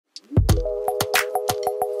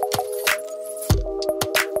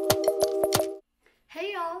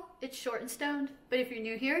short and stoned, but if you're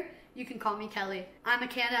new here, you can call me Kelly. I'm a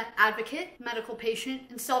canna advocate, medical patient,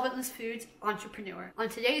 and solventless foods entrepreneur. On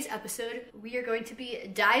today's episode, we are going to be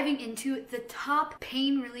diving into the top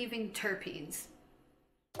pain relieving terpenes.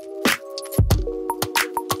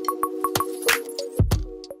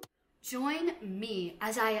 Join me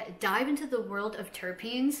as I dive into the world of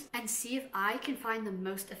terpenes and see if I can find the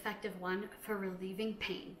most effective one for relieving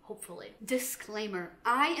pain, hopefully. Disclaimer,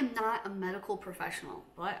 I am not a medical professional,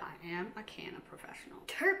 but I am a canna professional.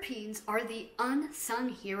 Terpenes are the unsung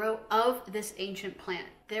hero of this ancient plant.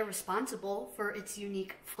 They're responsible for its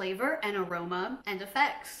unique flavor and aroma and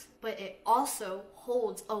effects, but it also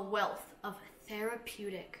holds a wealth of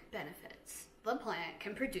therapeutic benefits. The plant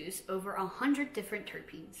can produce over 100 different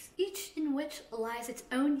terpenes, each in which lies its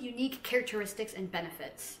own unique characteristics and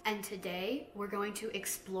benefits. And today, we're going to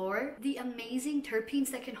explore the amazing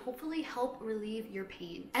terpenes that can hopefully help relieve your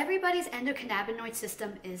pain. Everybody's endocannabinoid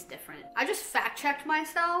system is different. I just fact-checked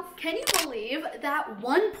myself. Can you believe that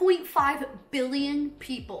 1.5 billion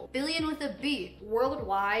people, billion with a B,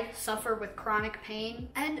 worldwide suffer with chronic pain?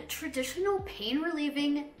 And traditional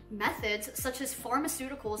pain-relieving methods, such as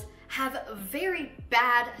pharmaceuticals, have very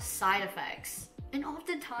bad side effects and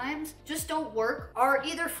oftentimes just don't work, are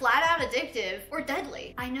either flat out addictive or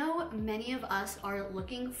deadly. I know many of us are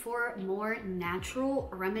looking for more natural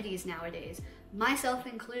remedies nowadays, myself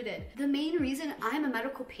included. The main reason I'm a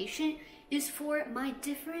medical patient is for my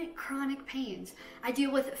different chronic pains. I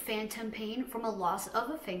deal with phantom pain from a loss of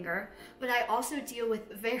a finger, but I also deal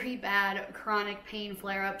with very bad chronic pain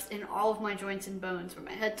flare-ups in all of my joints and bones from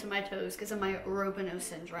my head to my toes because of my Robino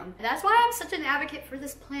syndrome. And that's why I'm such an advocate for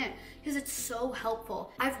this plant, because it's so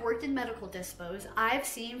helpful. I've worked in medical dispos. I've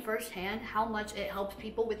seen firsthand how much it helps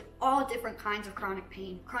people with all different kinds of chronic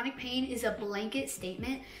pain. Chronic pain is a blanket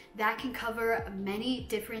statement that can cover many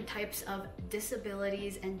different types of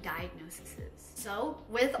disabilities and diagnoses. So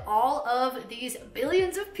with all of these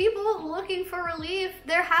billions of people looking for relief,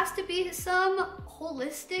 there has to be some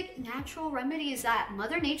holistic natural remedies that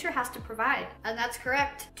Mother Nature has to provide. And that's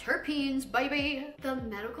correct, terpenes, baby. The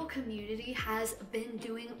medical community has been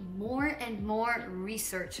doing more and more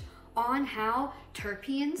research on how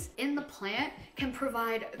terpenes in the plant can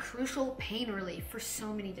provide crucial pain relief for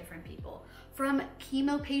so many different people, from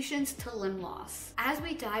chemo patients to limb loss. As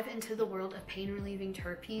we dive into the world of pain relieving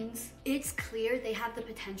terpenes, it's clear they have the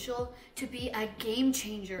potential to be a game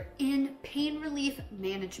changer in pain relief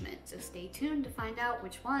management. So stay tuned to find out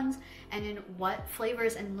which ones and in what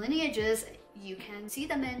flavors and lineages you can see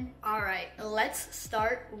them in. All right, let's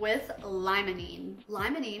start with limonene.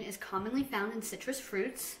 Limonene is commonly found in citrus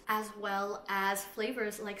fruits, as well as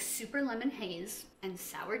flavors like super lemon haze and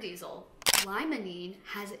sour diesel. Limonene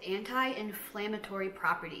has anti-inflammatory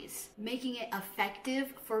properties, making it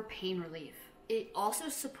effective for pain relief. It also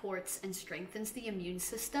supports and strengthens the immune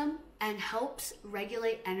system and helps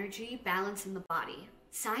regulate energy balance in the body.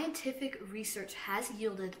 Scientific research has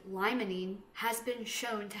yielded limonene has been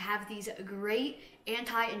shown to have these great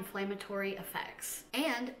anti-inflammatory effects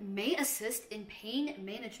and may assist in pain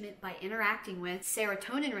management by interacting with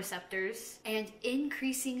serotonin receptors and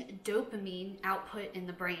increasing dopamine output in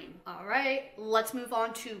the brain. All right, let's move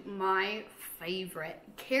on to my favorite,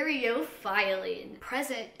 caryophyllene,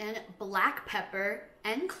 present in black pepper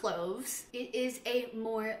and cloves. It is a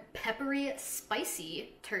more peppery,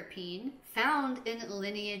 spicy terpene found in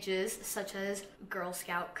lineages such as Girl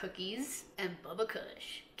Scout cookies and Bubba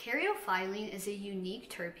Kush. Caryophyllene is a unique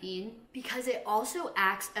terpene because it also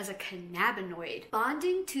acts as a cannabinoid,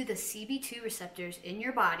 bonding to the CB2 receptors in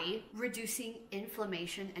your body, reducing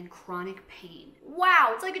inflammation and chronic pain.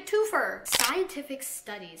 Wow, it's like a twofer! Scientific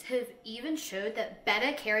studies have even showed that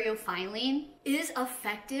beta-caryophyllene is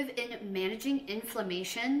effective in managing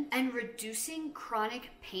inflammation and reducing chronic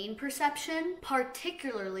pain perception,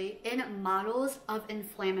 particularly in models of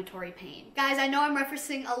inflammatory pain. Guys, I know I'm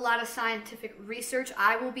referencing a lot of scientific research.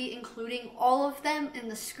 I will be including all of them in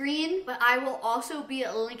the screen, but I will also be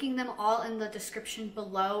linking them all in the description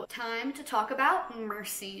below. Time to talk about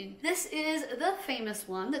myrcene. This is the famous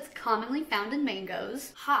one that's commonly found in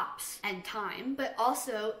mangoes, hops, and thyme, but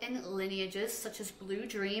also in lineages such as Blue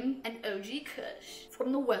Dream and OG Kush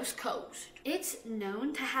from the West Coast. It's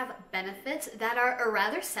known to have benefits that are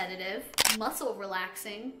rather sedative, muscle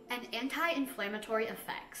relaxing, and anti-inflammatory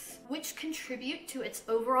effects, which contribute to its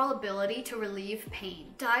overall ability to relieve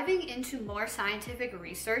pain. Diving into more scientific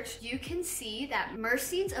research, you can see that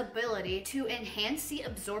myrcene's ability to enhance the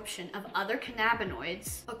absorption of other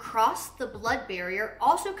cannabinoids across the blood barrier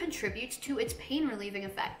also contributes to its pain-relieving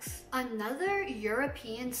effects. Another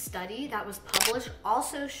European study that was published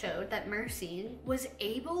also showed that myrcene was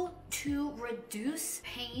able to reduce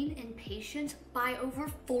pain in patients by over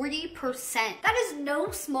 40%. That is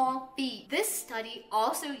no small feat. This study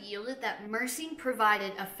also yielded that myrcene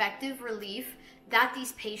provided effective relief that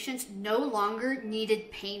these patients no longer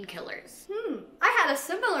needed painkillers. I had a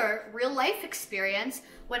similar real-life experience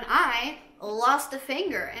when I lost a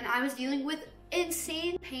finger and I was dealing with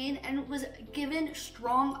insane pain and was given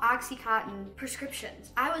strong Oxycontin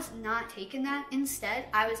prescriptions. I was not taking that. Instead,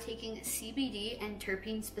 I was taking CBD and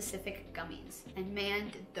terpene specific gummies. And man,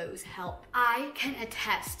 did those help. I can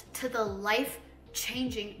attest to the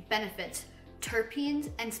life-changing benefits terpenes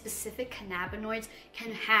and specific cannabinoids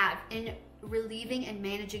can have in relieving and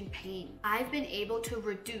managing pain. I've been able to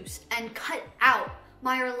reduce and cut out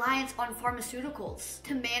my reliance on pharmaceuticals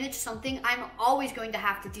to manage something I'm always going to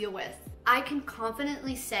have to deal with. I can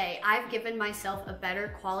confidently say I've given myself a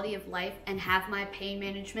better quality of life and have my pain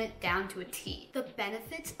management down to a T. The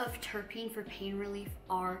benefits of terpene for pain relief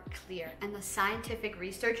are clear, and the scientific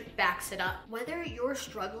research backs it up. Whether you're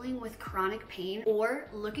struggling with chronic pain or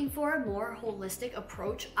looking for a more holistic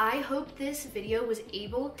approach, I hope this video was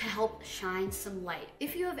able to help shine some light.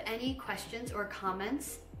 If you have any questions or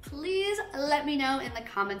comments, please let me know in the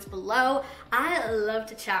comments below. I love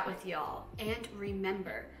to chat with y'all. And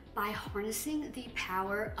remember, by harnessing the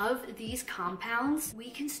power of these compounds, we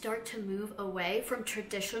can start to move away from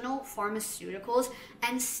traditional pharmaceuticals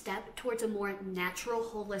and step towards a more natural,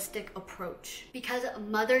 holistic approach. Because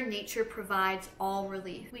Mother Nature provides all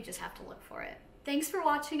relief. We just have to look for it. Thanks for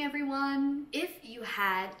watching, everyone. If you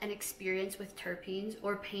had an experience with terpenes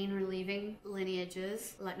or pain relieving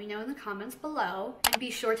lineages, let me know in the comments below. And be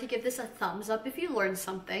sure to give this a thumbs up if you learned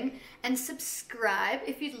something, and subscribe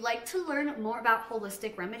if you'd like to learn more about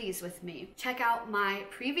holistic remedies with me. Check out my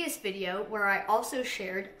previous video where I also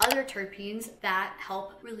shared other terpenes that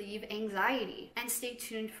help relieve anxiety. And stay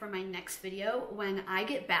tuned for my next video when I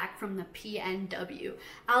get back from the PNW.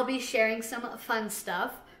 I'll be sharing some fun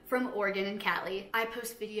stuff from Oregon and Cali. I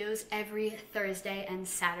post videos every Thursday and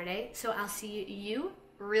Saturday, so I'll see you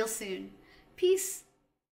real soon. Peace.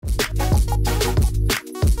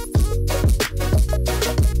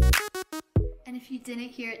 And if you didn't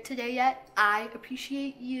hear it today yet, I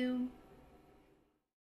appreciate you.